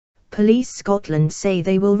Police Scotland say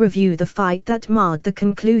they will review the fight that marred the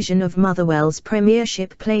conclusion of Motherwell's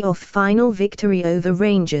Premiership playoff final victory over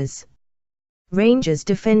Rangers. Rangers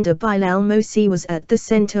defender Bilel Mohsni was at the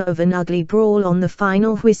centre of an ugly brawl on the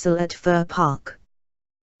final whistle at Fir Park.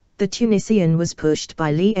 The Tunisian was pushed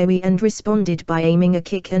by Lee Erwin and responded by aiming a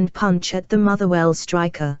kick and punch at the Motherwell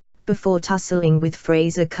striker, before tussling with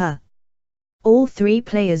Fraser Kerr. All three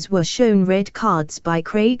players were shown red cards by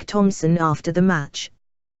Craig Thomson after the match.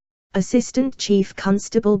 Assistant Chief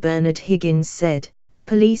Constable Bernard Higgins said,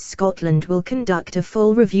 "Police Scotland will conduct a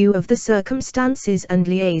full review of the circumstances and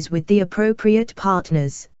liaise with the appropriate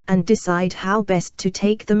partners, and decide how best to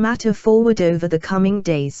take the matter forward over the coming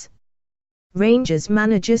days." Rangers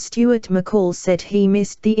manager Stuart McCall said he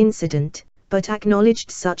missed the incident, but acknowledged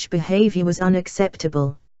such behaviour was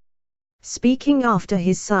unacceptable. Speaking after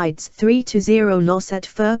his side's 3-0 loss at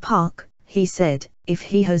Fir Park, he said, "If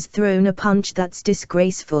he has thrown a punch, that's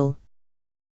disgraceful.